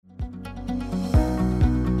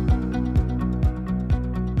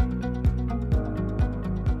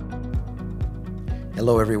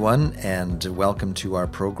Hello, everyone, and welcome to our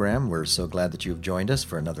program. We're so glad that you've joined us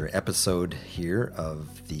for another episode here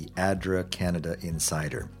of the ADRA Canada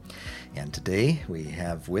Insider. And today we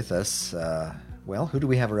have with us, who do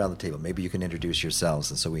we have around the table? Maybe you can introduce yourselves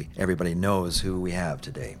and so everybody knows who we have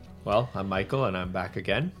today. Well, I'm Michael, and I'm back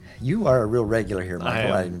again. You are a real regular here,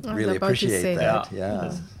 Michael. I really appreciate that.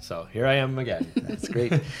 Yeah. So here I am again. That's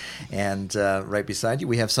great. And right beside you,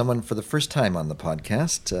 we have someone for the first time on the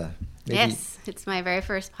podcast. Yes, it's my very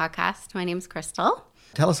first podcast. My name's Crystal.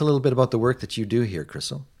 Tell us a little bit about the work that you do here,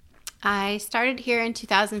 Crystal. I started here in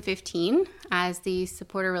 2015 as the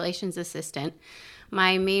supporter relations assistant.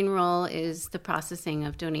 My main role is the processing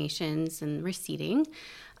of donations and receipting.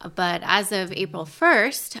 But as of April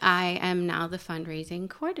 1st, I am now the fundraising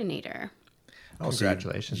coordinator. Oh,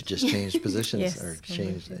 congratulations. So you just changed positions. Yes, or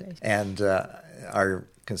changed it. And our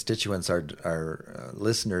constituents, our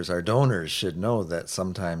listeners, our donors should know that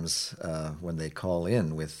sometimes when they call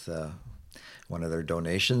in with one of their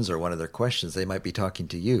donations or one of their questions, they might be talking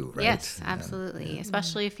to you, right? Yes, absolutely,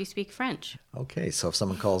 especially if you speak French. Okay, so if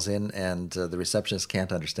someone calls in and the receptionist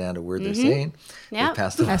can't understand a word they're saying, they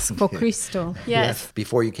pass it on. Ask for Crystal. Yes.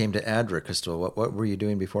 Before you came to ADRA, Crystal, what were you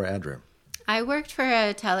doing before ADRA? I worked for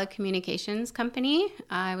a telecommunications company.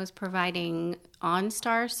 I was providing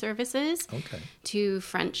OnStar services to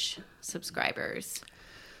French subscribers.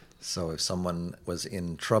 So if someone was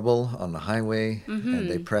in trouble on the highway and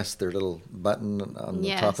they pressed their little button on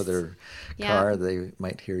the top of their car, they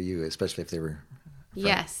might hear you, especially if they were French.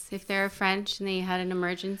 Yes, if they're French and they had an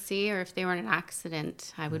emergency or if they were in an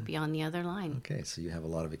accident, I would be on the other line. Okay, so you have a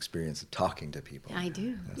lot of experience of talking to people. I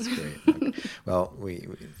do. That's great. Well, we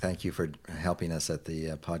thank you for helping us at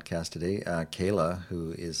the podcast today. Kayla,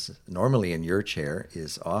 who is normally in your chair,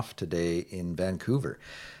 is off today in Vancouver.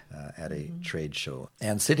 At a trade show.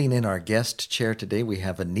 And sitting in our guest chair today, we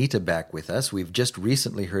have Anita back with us. We've just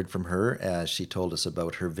recently heard from her as she told us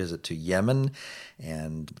about her visit to Yemen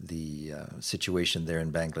and the situation there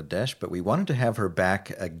in Bangladesh. But we wanted to have her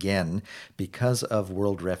back again because of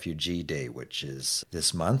World Refugee Day, which is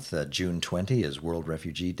this month. June 20 is World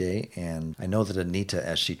Refugee Day. And I know that Anita,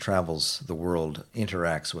 as she travels the world,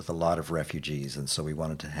 interacts with a lot of refugees. And so we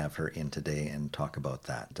wanted to have her in today and talk about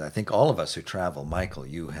that. I think all of us who travel, Michael,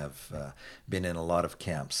 you have been in a lot of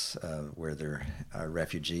camps where there are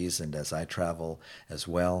refugees, and as I travel as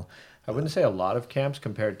well. I wouldn't say a lot of camps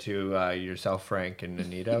compared to yourself, Frank, and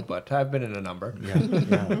Anita, but I've been in a number.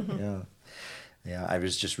 Yeah, I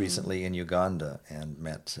was just recently in Uganda and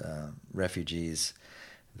met refugees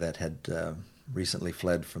that had recently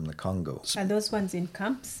fled from the Congo. Are those ones in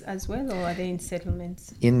camps as well, or are they in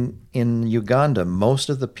settlements? In Uganda, most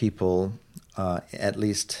of the people at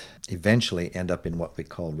least eventually end up in what we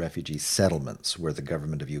call refugee settlements, where the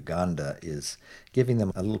government of Uganda is giving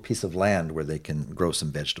them a little piece of land where they can grow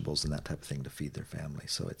some vegetables and that type of thing to feed their family.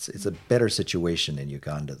 So it's a better situation in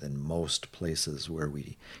Uganda than most places where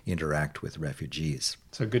we interact with refugees.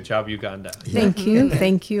 So good job, Uganda.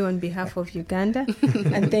 Thank you on behalf of Uganda,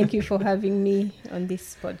 and thank you for having me on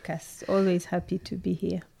this podcast. Always happy to be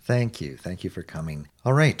here. Thank you for coming.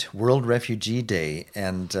 All right, World Refugee Day.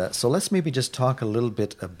 And so let's maybe just talk a little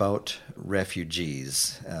bit about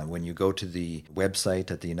refugees. When you go to the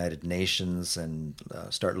website at the United Nations and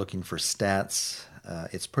start looking for stats,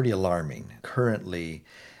 it's pretty alarming. Currently,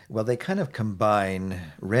 well, they kind of combine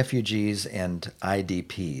refugees and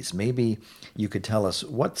IDPs. Maybe you could tell us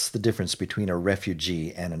what's the difference between a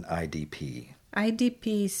refugee and an IDP?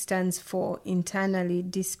 IDP stands for internally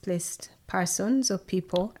displaced persons or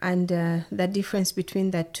people, and the difference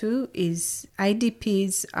between the two is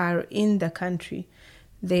IDPs are in the country.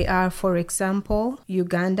 They are, for example,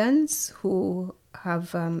 Ugandans who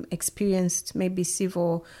have experienced maybe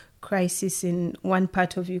civil crisis in one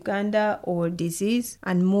part of Uganda or disease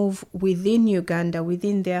and move within Uganda,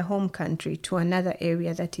 within their home country, to another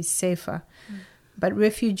area that is safer. But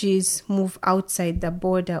refugees move outside the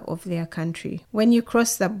border of their country. When you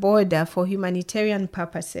cross the border for humanitarian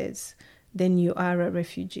purposes, then you are a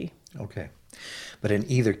refugee. Okay. But in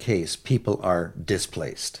either case, people are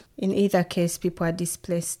displaced. In either case, people are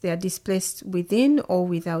displaced. They are displaced within or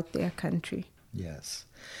without their country. Yes.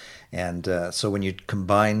 And so when you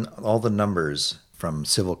combine all the numbers from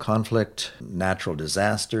civil conflict, natural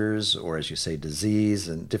disasters, or as you say, disease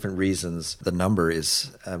and different reasons, the number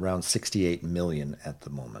is around 68 million at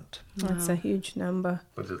the moment. That's a huge number.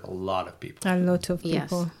 But there's a lot of people. A lot of people.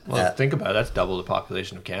 Yes. Well, think about it. That's double the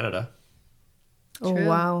population of Canada. Oh, True.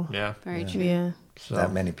 wow. Yeah. Very true. Yeah. So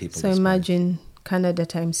that many people. So imagine Canada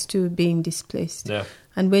times 2 being displaced. Yeah.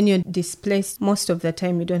 And when you're displaced, most of the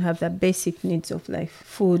time you don't have the basic needs of life: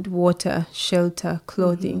 food, water, shelter,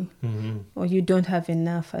 clothing, or you don't have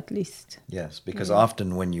enough at least. Yes, because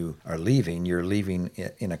often when you are leaving, you're leaving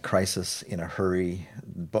in a crisis, in a hurry.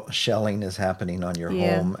 Shelling is happening on your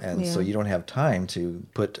home, and so you don't have time to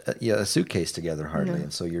put a suitcase together hardly,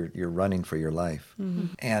 and so you're running for your life.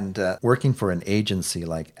 And working for an agency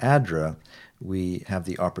like ADRA, we have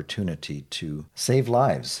the opportunity to save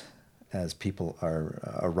lives. As people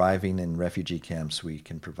are arriving in refugee camps, we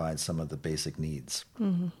can provide some of the basic needs.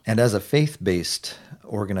 And as a faith-based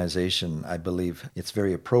organization, I believe it's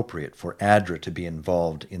very appropriate for ADRA to be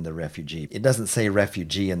involved in the refugee. It doesn't say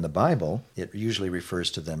refugee in the Bible. It usually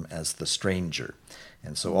refers to them as the stranger.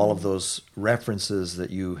 And so all of those references that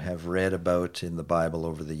you have read about in the Bible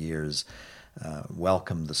over the years,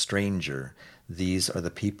 welcome the stranger. These are the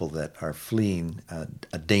people that are fleeing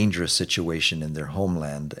a dangerous situation in their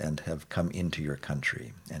homeland and have come into your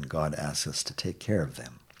country. And God asks us to take care of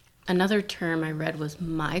them. Another term I read was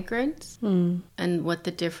migrants, and what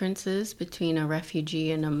the difference is between a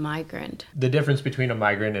refugee and a migrant. The difference between a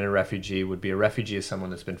migrant and a refugee would be a refugee is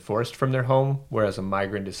someone that's been forced from their home, whereas a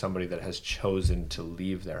migrant is somebody that has chosen to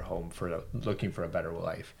leave their home for looking for a better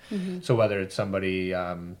life. So whether it's somebody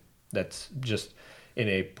that's just in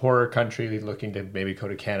a poorer country looking to maybe go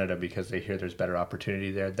to Canada because they hear there's better opportunity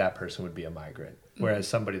there, that person would be a migrant. Whereas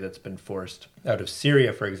somebody that's been forced out of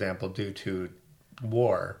Syria, for example, due to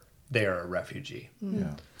war, they are a refugee.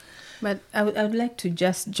 Yeah. But I would like to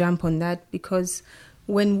just jump on that, because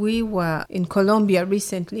when we were in Colombia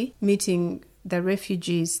recently meeting the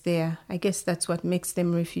refugees there, I guess that's what makes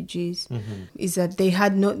them refugees, is that they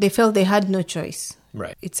felt they had no choice.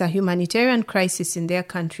 Right. It's a humanitarian crisis in their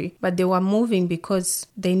country, but they were moving because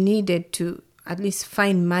they needed to at least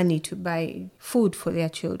find money to buy food for their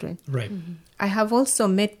children. Right. I have also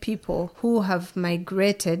met people who have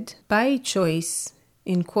migrated by choice,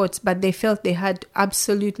 in quotes, but they felt they had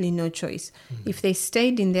absolutely no choice. If they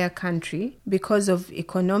stayed in their country because of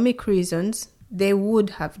economic reasons, they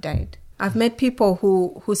would have died. I've met people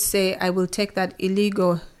who say, I will take that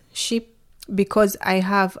illegal ship because I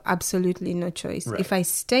have absolutely no choice. Right. If I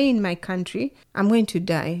stay in my country, I'm going to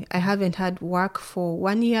die. I haven't had work for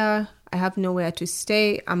 1 year. I have nowhere to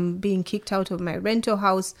stay. I'm being kicked out of my rental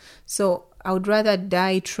house. So I would rather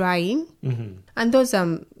die trying. And those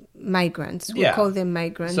are migrants. We call them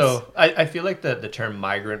migrants. So I feel like the term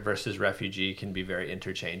migrant versus refugee can be very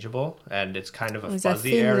interchangeable, and it's kind of a It's a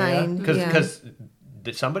fuzzy thin area. line, Because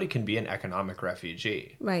somebody can be an economic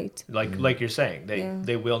refugee. Right. Like you're saying,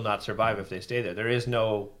 they will not survive if they stay there. There is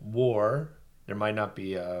no war. There might not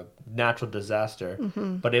be a natural disaster,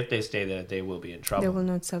 but if they stay there, they will be in trouble. They will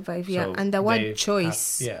not survive, So and the word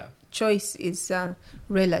choice. Choice is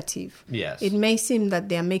relative. Yes. It may seem that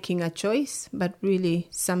they are making a choice, but really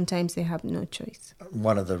sometimes they have no choice.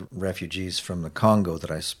 One of the refugees from the Congo that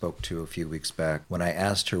I spoke to a few weeks back, when I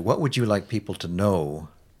asked her, what would you like people to know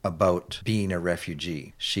about being a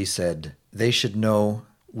refugee? She said, they should know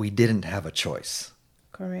we didn't have a choice.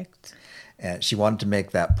 Correct. And she wanted to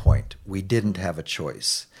make that point. We didn't have a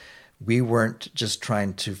choice. We weren't just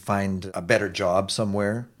trying to find a better job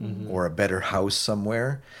somewhere or a better house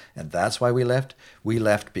somewhere, and that's why we left. We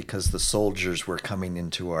left because the soldiers were coming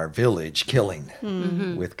into our village killing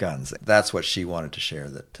with guns. That's what she wanted to share,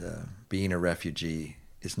 that being a refugee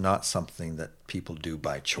is not something that people do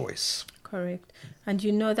by choice. Correct. And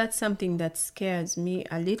that's something that scares me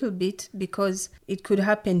a little bit, because it could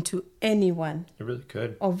happen to anyone It really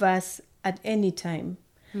could. of us at any time.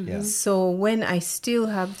 Yeah. So when I still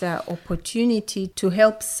have the opportunity to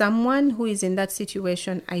help someone who is in that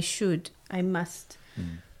situation, I must.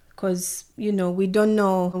 Because, we don't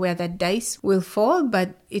know where the dice will fall,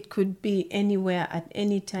 but it could be anywhere at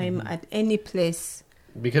any time, at any place.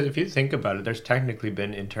 Because if you think about it, there's technically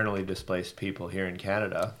been internally displaced people here in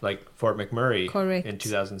Canada, like Fort McMurray. Correct. In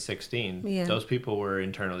 2016. Yeah. Those people were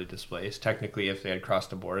internally displaced. Technically, if they had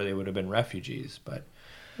crossed the border, they would have been refugees, but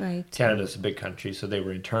Right. Canada's a big country, so they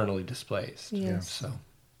were internally displaced. Yes. So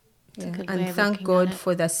a good way And of thank looking God at it.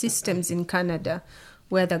 for the systems in Canada,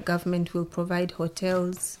 where the government will provide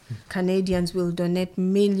hotels. Canadians will donate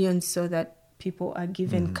millions so that people are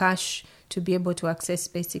given cash to be able to access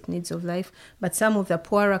basic needs of life. But some of the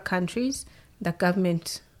poorer countries, the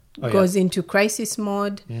government goes into crisis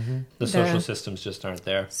mode. the social systems just aren't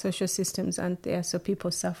there. Social systems aren't there, so people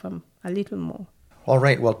suffer a little more. All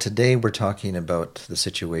right. Well, today we're talking about the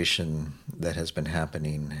situation that has been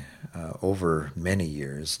happening over many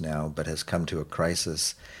years now, but has come to a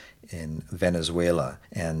crisis in Venezuela.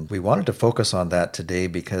 And we wanted to focus on that today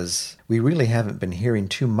because we really haven't been hearing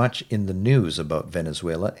too much in the news about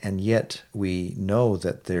Venezuela, and yet we know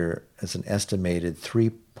that there is an estimated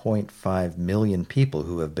 3.5 million people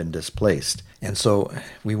who have been displaced. And so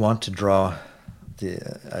we want to draw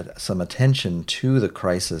some attention to the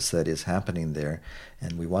crisis that is happening there.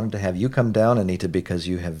 And we wanted to have you come down, Anita, because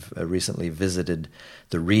you have recently visited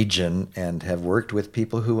the region and have worked with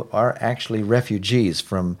people who are actually refugees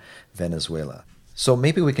from Venezuela. So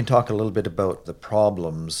maybe we can talk a little bit about the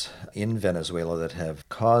problems in Venezuela that have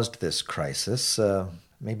caused this crisis.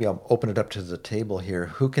 Maybe I'll open it up to the table here.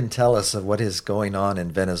 Who can tell us of what is going on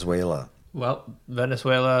in Venezuela? Well,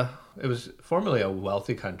 Venezuela, it was formerly a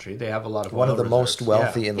wealthy country. They have a lot of one oil of the reserves. most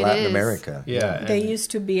wealthy in It Latin is. America. Yeah. They and-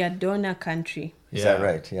 used to be a donor country. Is that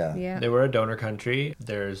right? Yeah. Yeah. They were a donor country.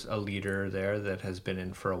 There's a leader there that has been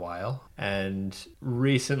in for a while. And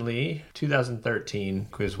recently, 2013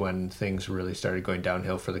 was when things really started going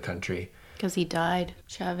downhill for the country. Because he died.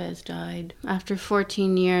 Chavez died. After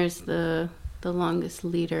 14 years, the longest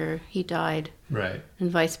leader, he died. Right.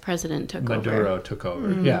 And vice president took Maduro over. took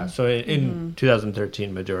over. Yeah. So in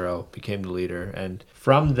 2013, Maduro became the leader. And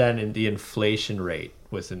from then, the inflation rate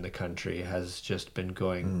within the country has just been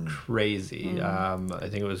going crazy. I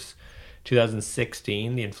think it was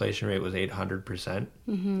 2016, the inflation rate was 800%.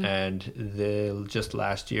 And just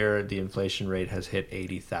last year, the inflation rate has hit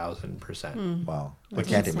 80,000%, Wow. I That's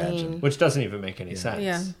can't insane. imagine. which doesn't even make any sense.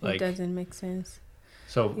 Yeah, Like, it doesn't make sense.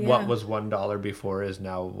 so Yeah. what was $1 before is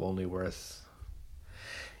now only worth...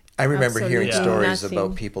 I remember hearing Absolutely stories nothing.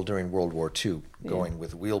 about people during World War II going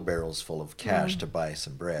with wheelbarrows full of cash to buy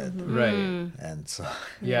some bread. Right. And so,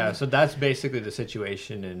 Yeah, so that's basically the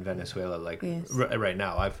situation in Venezuela. Like Yes. right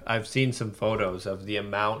now, I've seen some photos of the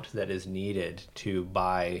amount that is needed to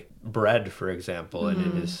buy bread, for example, and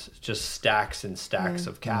it is just stacks and stacks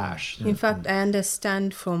of cash. In fact, I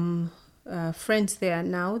understand from friends there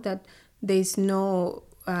now that there's no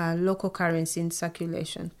local currency in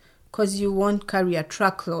circulation because you won't carry a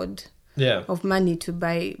truckload Yeah, of money to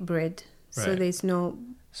buy bread. So Right. there's no.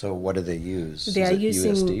 so what do they use? They Is are it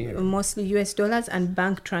using USD or- mostly US dollars and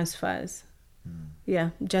bank transfers.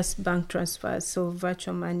 Yeah, just bank transfers, so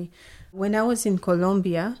virtual money. When I was in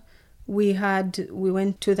Colombia, we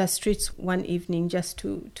went to the streets one evening just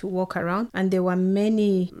to walk around, and there were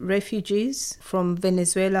many refugees from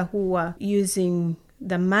Venezuela who were using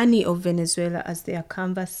the money of Venezuela as their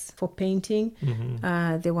canvas for painting.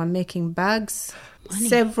 They were making bags,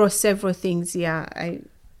 several things. Yeah, I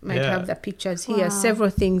might Yeah. have the pictures here. Wow. Several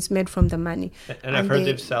things made from the money. and I've heard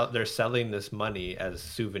they- they're selling this money as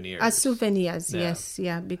souvenirs. As souvenirs, Yeah. yes,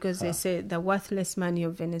 yeah, because they say the worthless money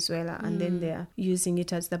of Venezuela, and then they're using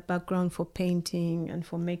it as the background for painting and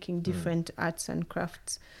for making different arts and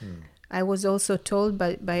crafts. I was also told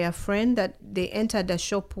by a friend that they entered a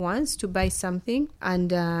shop once to buy something, and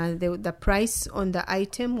the price on the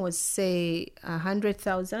item was, say,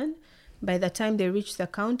 100,000. By the time they reached the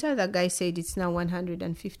counter, the guy said it's now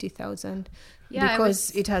 150,000 Yeah,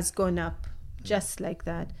 because it has gone up just like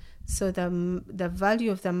that. So the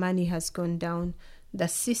value of the money has gone down. The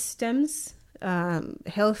systems,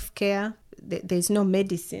 healthcare, there's no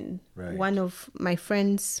medicine. Right. One of my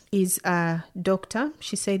friends is a doctor.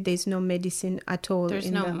 She said there's no medicine at all There's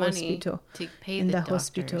in no the money hospital. to pay in the the doctors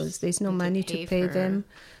hospitals, there's no and money to pay for- them.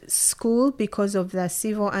 School, because of the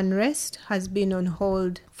civil unrest, has been on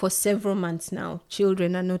hold for several months now.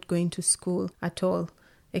 Children are not going to school at all,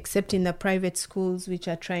 except in the private schools, which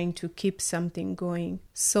are trying to keep something going.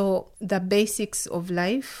 So the basics of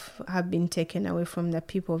life have been taken away from the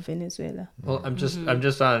people of Venezuela. Well, I'm just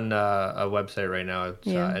on a website right now. It's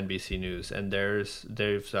Yeah. NBC News, and there's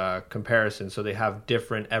comparisons. So they have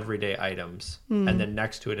different everyday items, and then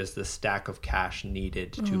next to it is the stack of cash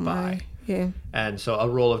needed to buy. Yeah. And so a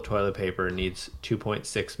roll of toilet paper needs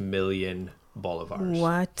 2.6 million bolivars.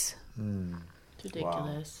 What? It's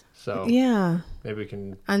ridiculous. So Yeah. maybe we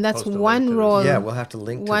can. And that's post a link one to this. roll. Yeah, we'll have to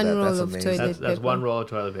link to One that. roll That's of amazing. toilet That's paper. one roll of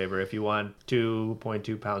toilet paper. If you want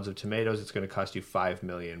 2.2 pounds of tomatoes, it's going to cost you 5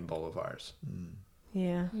 million bolivars,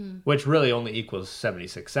 Yeah. which really only equals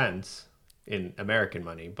 76 cents in American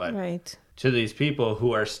money. But Right. to these people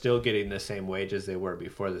who are still getting the same wages they were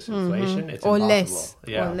before this inflation, it's Or impossible. less.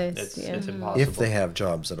 Yeah, Or less, it's yeah. it's impossible. If they have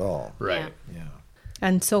jobs at all. right. Yeah.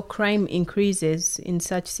 And so crime increases in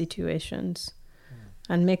such situations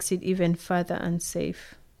and makes it even further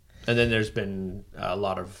unsafe. And then there's been a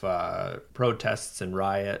lot of protests and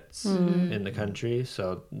riots in the country.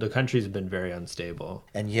 So the country's been very unstable.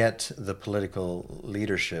 And yet the political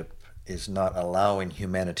leadership is not allowing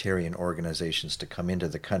humanitarian organizations to come into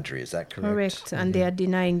the country. Is that correct? Correct. And they are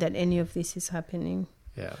denying that any of this is happening.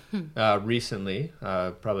 Yeah. Recently,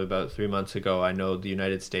 probably about 3 months ago, I know the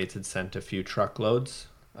United States had sent a few truckloads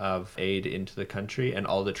of aid into the country, and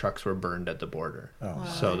all the trucks were burned at the border. Oh. Wow.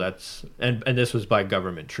 So that's, and this was by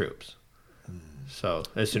government troops. So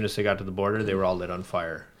as soon as they got to the border, they were all lit on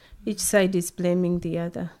fire. Each side is blaming the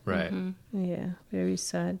other. Right. Yeah, very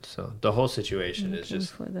sad. So the whole situation is Looking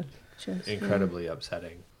just for the pictures, incredibly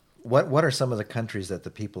upsetting. What are some of the countries that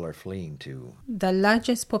the people are fleeing to? The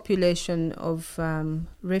largest population of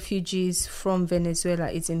refugees from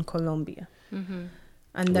Venezuela is in Colombia.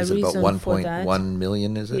 And the Is it about reason for that, 1.1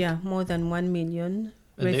 million, is it? yeah, more than 1 million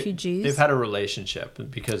And refugees they've had a relationship,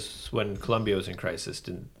 because when Colombia was in crisis,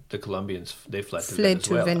 the Colombians, they fled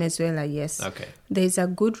to Venezuela. Yes. Okay. There's a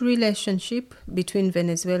good relationship between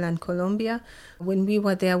Venezuela and Colombia. When we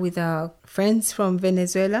were there with our friends from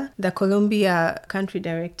Venezuela, the Colombia country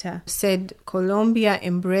director said, Colombia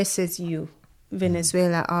embraces you,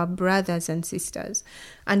 Venezuela, our brothers and sisters.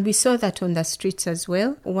 And we saw that on the streets as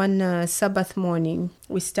well. One Sabbath morning,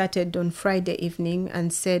 we started on Friday evening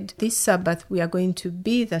and said, this Sabbath we are going to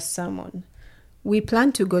be the sermon. We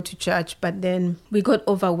planned to go to church, but then we got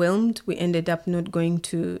overwhelmed. We ended up not going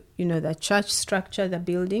to, the church structure, the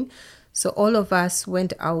building. So all of us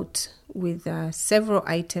went out with several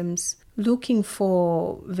items looking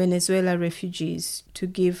for Venezuela refugees to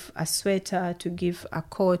give a sweater, to give a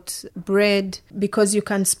coat, bread, because you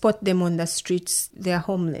can spot them on the streets. They're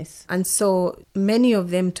homeless. And so many of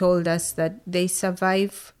them told us that they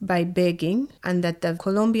survive by begging, and that the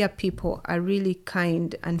Colombia people are really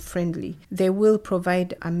kind and friendly. They will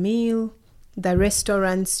provide a meal. The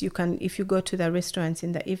restaurants, if you go to the restaurants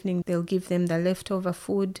in the evening, they'll give them the leftover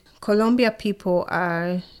food. Colombia people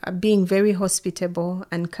are being very hospitable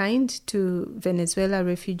and kind to Venezuela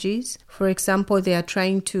refugees. For example, they are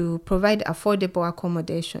trying to provide affordable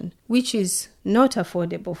accommodation, which is not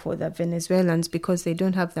affordable for the Venezuelans because they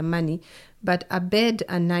don't have the money. But a bed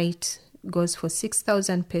a night goes for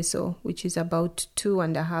 6,000 peso, which is about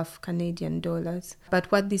 2.5 Canadian dollars.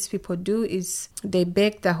 But what these people do is they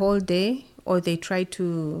beg the whole day, or they try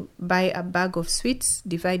to buy a bag of sweets,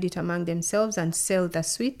 divide it among themselves and sell the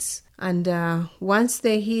sweets. And once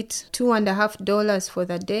they hit $2.5 for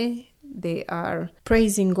the day, they are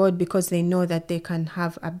praising God because they know that they can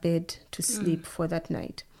have a bed to sleep for that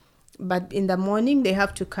night. But in the morning, they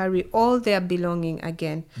have to carry all their belonging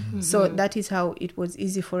again. So that is how it was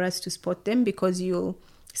easy for us to spot them, because you'll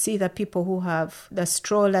see the people who have the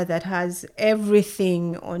stroller that has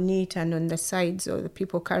everything on it and on the sides, or the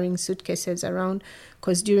people carrying suitcases around,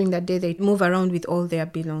 because during the day they move around with all their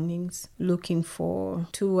belongings looking for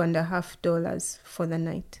 $2.5 for the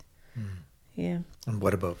night. Yeah. And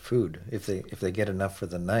what about food? If they get enough for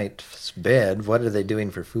the night's bed, what are they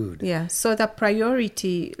doing for food? Yeah. So the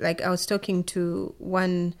priority, like I was talking to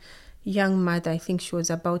one young mother, I think she was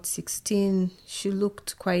about 16. She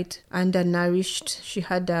looked quite undernourished. She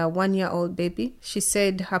had a 1-year-old baby. She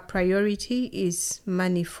said her priority is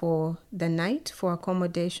money for the night, for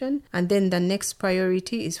accommodation. And then the next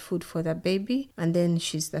priority is food for the baby. And then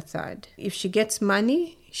she's the third. If she gets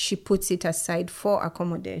money, she puts it aside for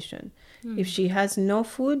accommodation. If she has no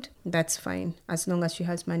food, that's fine, as long as she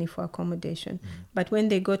has money for accommodation. But when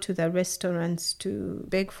they go to the restaurants to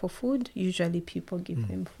beg for food, usually people give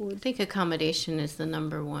them food. I think accommodation is the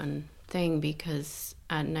number one thing, because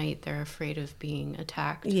at night they're afraid of being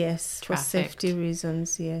attacked. Yes, trafficked. For safety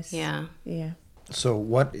reasons, yes. Yeah. So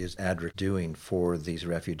what is ADRA doing for these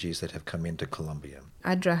refugees that have come into Colombia?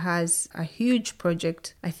 ADRA has a huge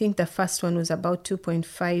project. I think the first one was about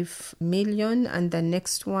 2.5 million, and the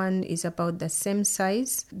next one is about the same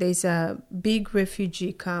size. There's a big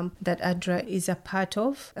refugee camp that ADRA is a part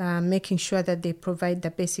of, making sure that they provide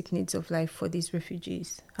the basic needs of life for these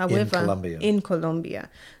refugees. However, in Colombia.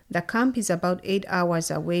 The camp is about 8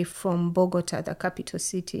 hours away from Bogota, the capital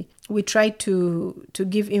city. We tried to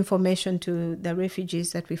give information to the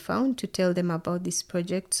refugees that we found, to tell them about this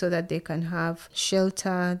project so that they can have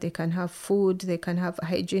shelter, they can have food, they can have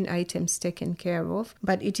hygiene items taken care of.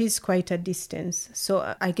 But it is quite a distance.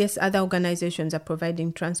 So I guess other organizations are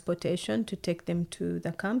providing transportation to take them to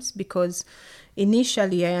the camps, because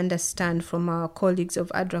initially, I understand from our colleagues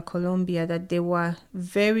of ADRA Colombia that there were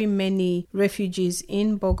very many refugees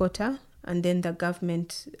in Bogota, and then the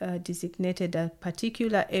government designated a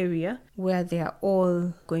particular area where they are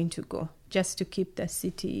all going to go, just to keep the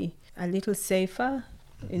city a little safer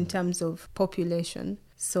in terms of population.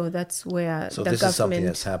 So that's where so the government... So this is something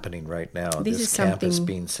that's happening right now. This camp is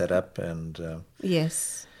being set up, and...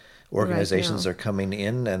 yes. Organizations are coming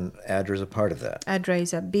in, and ADRA is a part of that. ADRA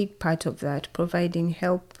is a big part of that, providing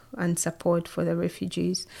help and support for the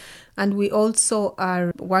refugees. And we also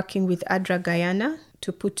are working with ADRA Guyana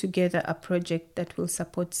to put together a project that will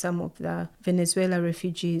support some of the Venezuela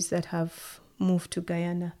refugees that have moved to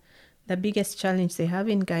Guyana. The biggest challenge they have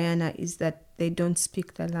in Guyana is that they don't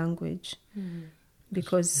speak the language.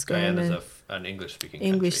 Because Guyana is an English-speaking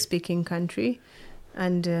country. English-speaking country.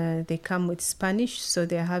 And they come with Spanish, so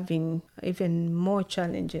they're having even more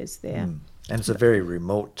challenges there. And it's a very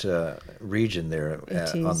remote region there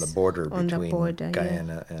on the border between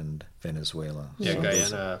Guyana and Venezuela. Yeah,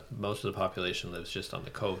 Guyana, most of the population lives just on the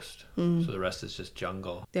coast, so the rest is just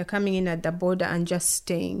jungle. They're coming in at the border and just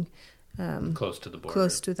staying close to the border.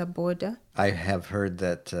 Close to the border. I have heard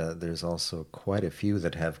that there's also quite a few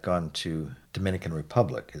that have gone to Dominican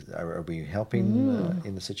Republic. Are we helping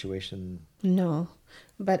in the situation? No,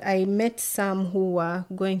 but I met some who were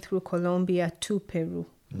going through Colombia to Peru.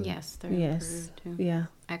 Yes, they're in Peru too. Yeah.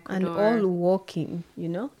 Ecuador. And all walking,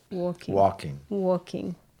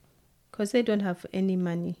 Walking. Because they don't have any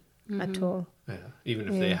money at all. Yeah. Even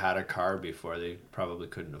if they had a car before, they probably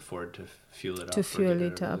couldn't afford to fuel it up or get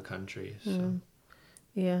it out of the country. So.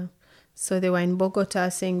 Yeah. So they were in Bogota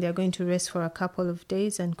saying they're going to rest for a couple of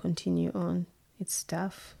days and continue on. It's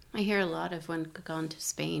tough. I hear a lot of one gone to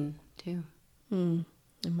Spain too.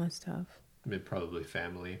 They must have. Probably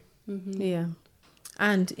family. Yeah.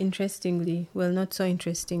 And interestingly, well, not so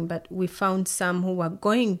interesting, but we found some who were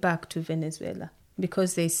going back to Venezuela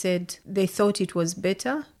because they said they thought it was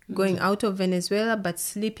better going out of Venezuela, but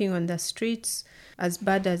sleeping on the streets, as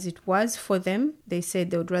bad as it was for them, they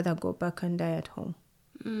said they would rather go back and die at home.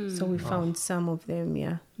 So we found some of them,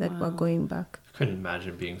 that were going back. I couldn't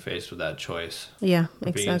imagine being faced with that choice. Yeah,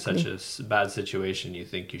 exactly. Being in such a bad situation, you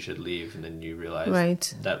think you should leave, and then you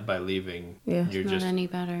realize that by leaving, you're not any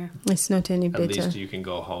better. It's not any better. At least you can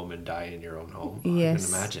go home and die in your own home.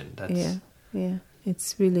 Yes. I can imagine. That's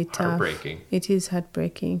It's really tough. Heartbreaking. It is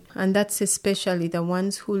heartbreaking. And that's especially the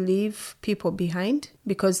ones who leave people behind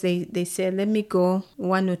because they say, let me go,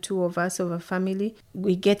 one or two of us of a family.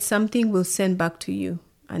 We get something, we'll send back to you.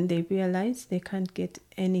 And they realize they can't get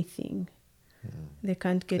anything. They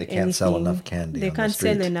can't get anything. They can't sell enough candy They can't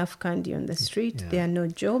sell enough candy on the street. There are no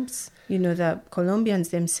jobs. The Colombians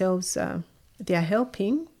themselves, they are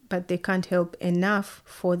helping, but they can't help enough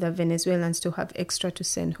for the Venezuelans to have extra to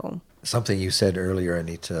send home. Something you said earlier,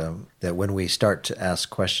 Anita, that when we start to ask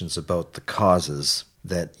questions about the causes,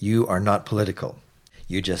 that you are not political.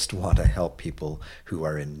 You just want to help people who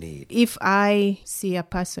are in need. If I see a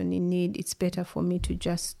person in need, it's better for me to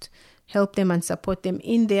just help them and support them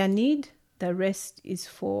in their need. The rest is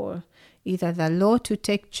for either the law to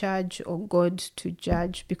take charge or God to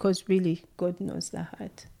judge, because really God knows the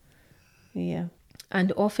heart. Yeah.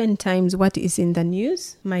 And oftentimes what is in the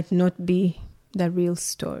news might not be the real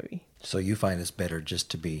story. So you find it's better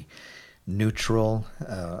just to be neutral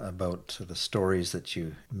about the stories that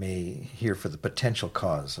you may hear for the potential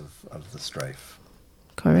cause of the strife.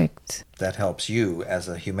 Correct. That helps you as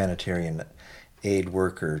a humanitarian aid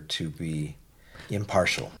worker to be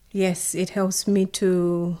impartial. Yes, it helps me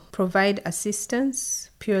to provide assistance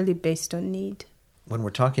purely based on need. When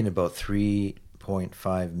we're talking about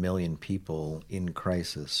 3.5 million people in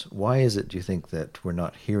crisis, why is it, do you think, that we're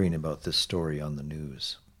not hearing about this story on the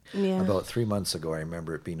news? Yeah. About 3 months ago, I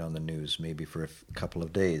remember it being on the news, maybe for a couple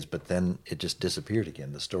of days, but then it just disappeared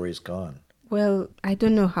again. The story's gone. Well, I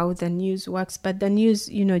don't know how the news works, but the news,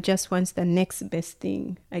 just wants the next best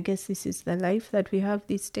thing. I guess this is the life that we have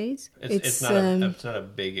these days. It's not a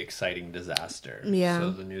big, exciting disaster. Yeah.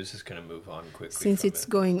 So the news is going to move on quickly. Since it's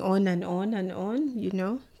going on and on and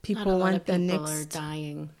on, people want the next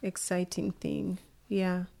dying. Exciting thing.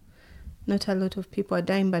 Yeah. Not a lot of people are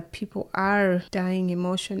dying, but people are dying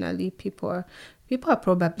emotionally. People are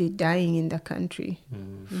probably dying in the country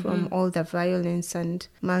from all the violence and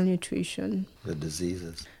malnutrition. The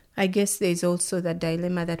diseases. I guess there's also the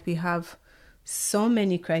dilemma that we have so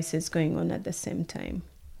many crises going on at the same time,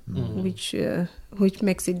 which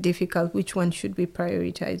makes it difficult. Which one should we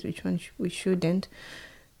prioritize? Which one we shouldn't?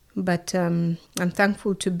 But I'm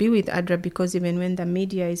thankful to be with ADRA, because even when the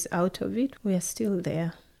media is out of it, we are still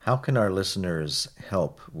there. How can our listeners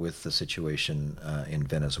help with the situation in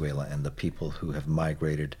Venezuela and the people who have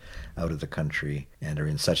migrated out of the country and are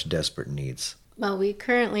in such desperate needs? Well, we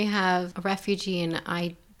currently have a refugee and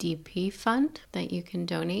IDP fund that you can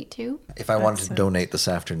donate to. If I wanted to donate this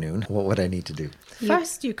afternoon, what would I need to do?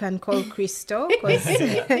 First, you can call Crystal, because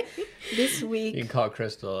this week... You can call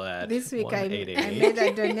Crystal at This week I made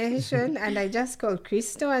a donation, and I just called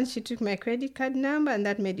Crystal, and she took my credit card number, and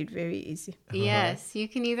that made it very easy. Yes, you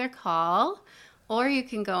can either call Or you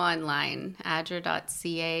can go online,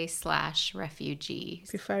 adra.ca/refugees.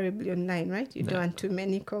 Preferably online, right? You don't want too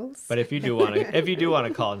many calls. But if you do want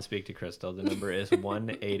to call and speak to Crystal, the number is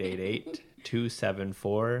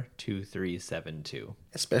 1-888-274-2372.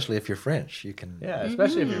 Especially if you're French, you can. Yeah,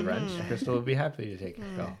 especially if you're French, Crystal would be happy to take a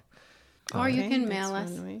call. Or you can That's mail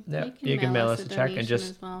us. one way. Yeah, you can mail us a check and donation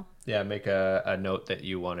just as well. make a note that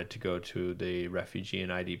you wanted to go to the Refugee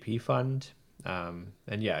and IDP Fund.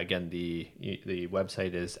 And yeah, again, the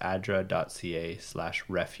website is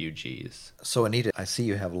adra.ca/refugees. So Anita, I see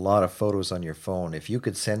you have a lot of photos on your phone. If you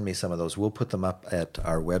could send me some of those, we'll put them up at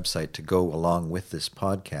our website to go along with this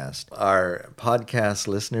podcast. Our podcast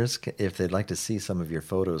listeners, if they'd like to see some of your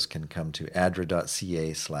photos, can come to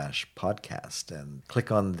adra.ca/podcast and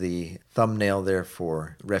click on the thumbnail there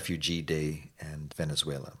for Refugee Day and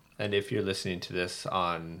Venezuela. And if you're listening to this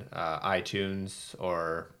on iTunes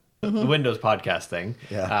or the Windows podcast thing,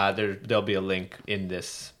 there'll be a link in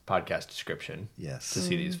this podcast description to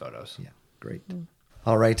see these photos. Yeah, great.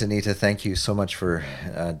 All right, Anita, thank you so much for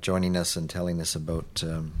joining us and telling us about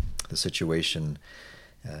the situation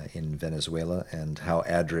in Venezuela and how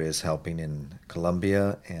ADRA is helping in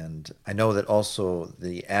Colombia. And I know that also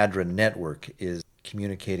the ADRA network is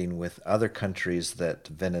communicating with other countries that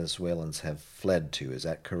Venezuelans have fled to. Is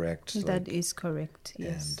that correct? That is correct,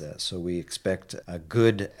 yes. And so we expect a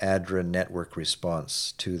good ADRA network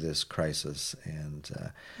response to this crisis. And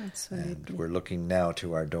we're looking now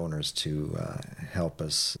to our donors to help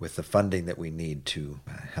us with the funding that we need to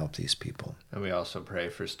help these people. And we also pray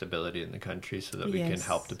for stability in the country so that we can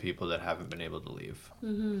help the people that haven't been able to leave.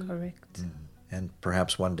 Correct. And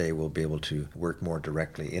perhaps one day we'll be able to work more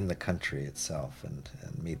directly in the country itself and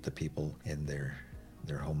meet the people in their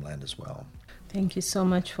homeland as well. Thank you so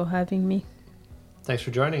much for having me. Thanks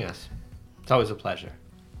for joining us. It's always a pleasure.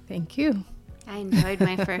 Thank you. I enjoyed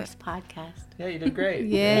my first podcast. Yeah, you did great.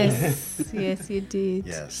 Yes, yes, you did.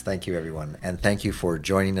 Yes, thank you, everyone. And thank you for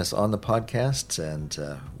joining us on the podcast, and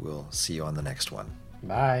we'll see you on the next one.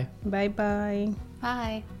 Bye. Bye-bye.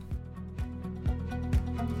 Bye.